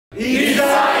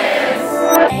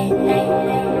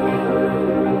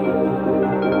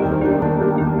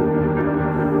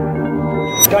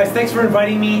guys, thanks for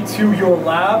inviting me to your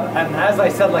lab. And as I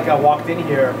said, like I walked in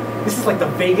here, this is like the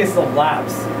Vegas of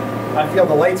labs. I feel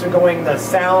the lights are going, the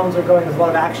sounds are going, there's a lot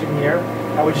of action here.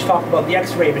 And we just talked about the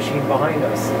X-ray machine behind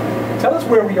us. Tell us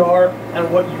where we are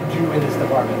and what you do in this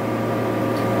department.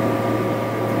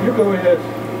 You go ahead.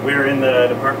 We're in the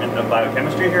Department of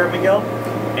Biochemistry here at McGill.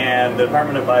 And the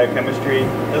Department of Biochemistry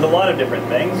does a lot of different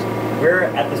things. We're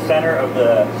at the center of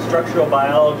the structural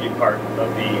biology part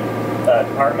of the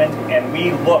department, and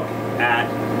we look at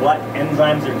what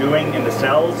enzymes are doing in the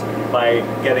cells by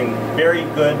getting very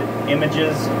good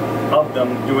images of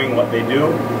them doing what they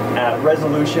do at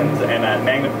resolutions and at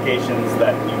magnifications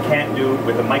that you can't do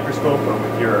with a microscope or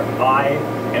with your eye,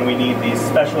 and we need these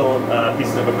special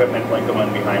pieces of equipment like the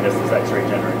one behind us, this X-ray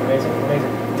generator. Amazing,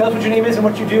 amazing. Tell us what your name is and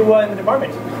what you do in the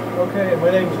department. Okay, my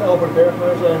name is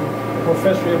Berghuis. I'm a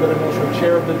professor here, but I'm also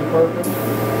chair of the department.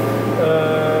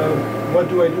 What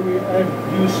do? I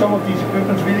use some of these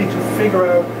equipments really to figure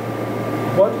out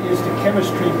what is the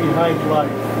chemistry behind life.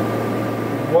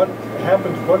 What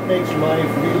happens, what makes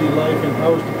life really life, and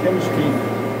how is the chemistry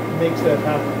makes that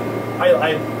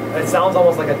happen. It sounds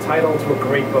almost like a title to a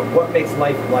great book, What Makes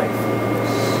Life Life?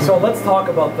 So let's talk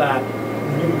about that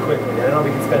really quickly. I know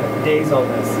we can spend days on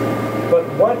this, but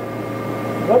what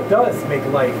does make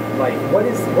life life? What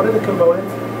are the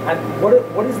components, and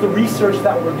what is the research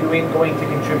that we're doing going to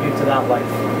contribute to that life?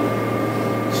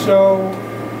 So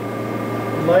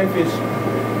life is,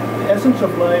 the essence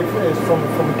of life is from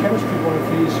a chemistry point of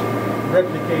view is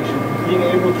replication, being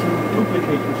able to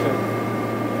duplicate yourself.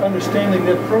 Understanding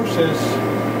that process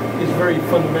is very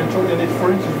fundamental, and it's,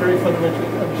 for instance, very fundamental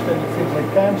in understanding things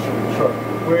like cancer. Sure.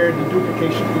 Where the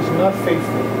duplication is not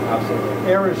faithful.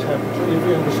 Absolutely. Errors happen. So if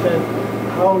you understand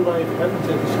how life happens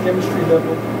at this chemistry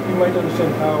level, you might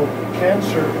understand how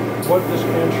cancer, what does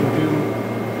cancer do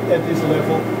at this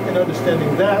level, and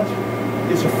understanding that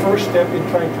is a first step in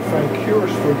trying to find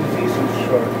cures for diseases.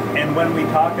 Sure. And when we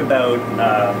talk about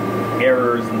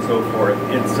errors and so forth,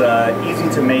 it's easy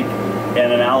to make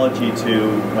an analogy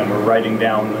to when we're writing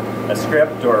down a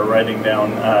script or writing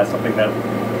down something that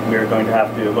we're going to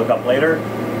have to look up later.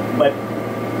 But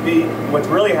what's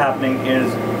really happening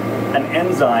is an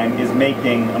enzyme is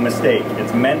making a mistake.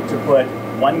 It's meant to put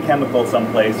one chemical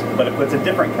someplace, but it puts a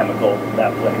different chemical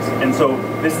that place. And so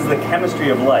this is the chemistry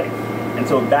of life. And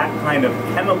so that kind of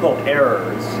chemical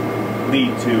errors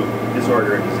lead to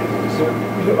disorder and disease.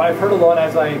 So I've heard a lot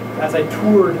as I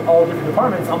toured all different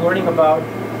departments. I'm learning about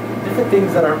different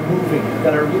things that are moving,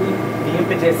 that are really the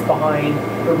impetus behind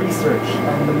the research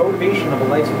and the motivation of a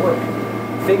life's work.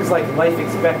 Things like life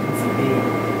expectancy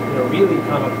being, really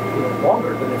kind of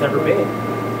longer than it's ever been,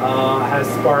 has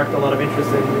sparked a lot of interest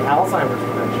in Alzheimer's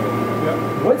prevention.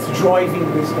 Yep. What's driving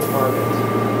this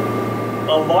department?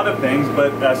 A lot of things,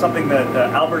 but something that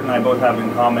Albert and I both have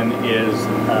in common is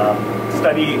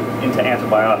study into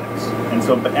antibiotics. And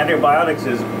so antibiotics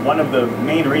is one of the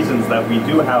main reasons that we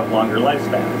do have longer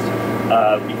lifespans.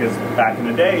 Because back in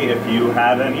the day, if you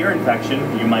had an ear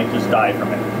infection, you might just die from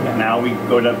it. And now we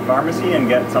go to the pharmacy and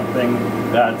get something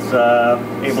that's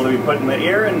able to be put in the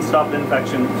ear and stop the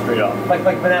infection straight off. Like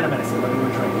banana medicine when we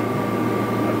were drinking.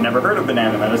 I've never heard of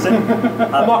banana medicine.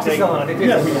 Amoxicillin, I think.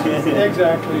 Yes,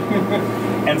 exactly.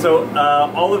 And so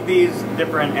all of these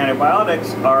different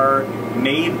antibiotics are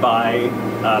made by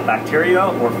bacteria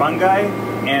or fungi,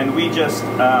 and we just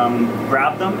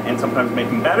grab them and sometimes make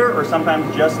them better, or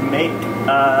sometimes just make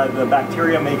the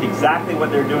bacteria make exactly what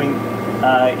they're doing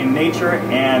in nature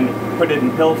and put it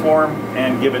in pill form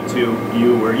and give it to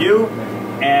you or you.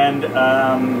 And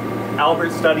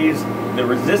Albert studies the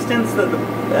resistance that the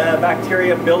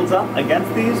bacteria builds up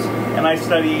against these, and I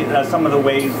study some of the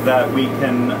ways that we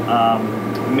can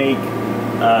make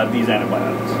these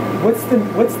antibiotics.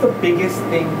 What's the biggest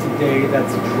thing today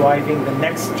that's driving the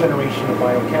next generation of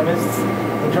biochemists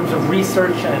in terms of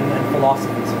research and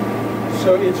philosophies?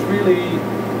 So it's really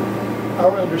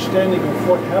our understanding of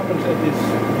what happens at this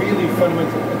really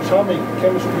fundamental atomic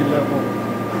chemistry level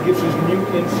gives us new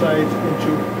insights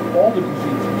into all the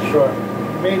diseases. Sure.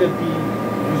 May it be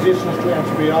resistance to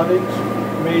antibiotics,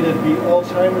 may it be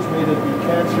Alzheimer's, may it be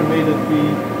cancer, may it be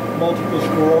multiple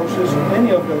sclerosis,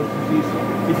 any of those diseases.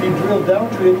 If you drill down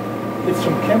to it, it's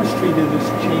some chemistry that is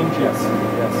changing. Yes.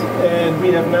 Yes. And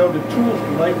we have now the tools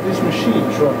like this machine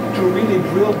to really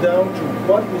drill down to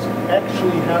what is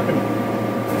actually happening.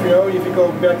 If you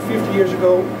go back 50 years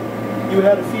ago, you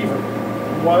had a fever.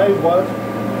 Why? What?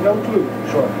 No clue.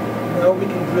 Sure. Now we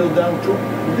can drill down to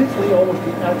literally almost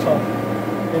the atom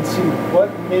and see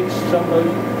what makes somebody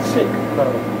sick.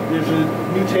 There's a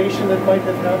mutation that might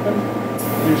have happened.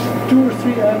 There's 2 or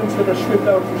 3 atoms that are swapped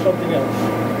out for something else.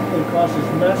 It causes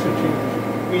massive changes.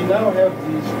 we now have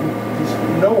this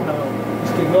know-how,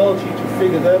 this technology to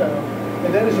figure that out.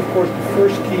 And that is, of course, the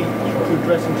first key to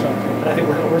addressing something. And I think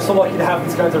we're so lucky to have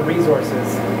these kinds of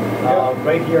resources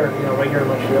right here, right here in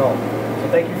Montreal. So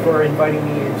thank you for inviting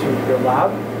me into your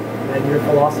lab and your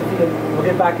philosophy. And we'll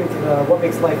get back into what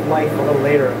makes life a little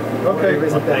later. Okay.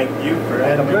 Well, thank you for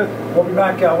coming. We'll be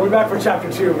back. We'll be back for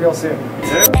chapter 2 real soon.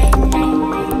 Yeah.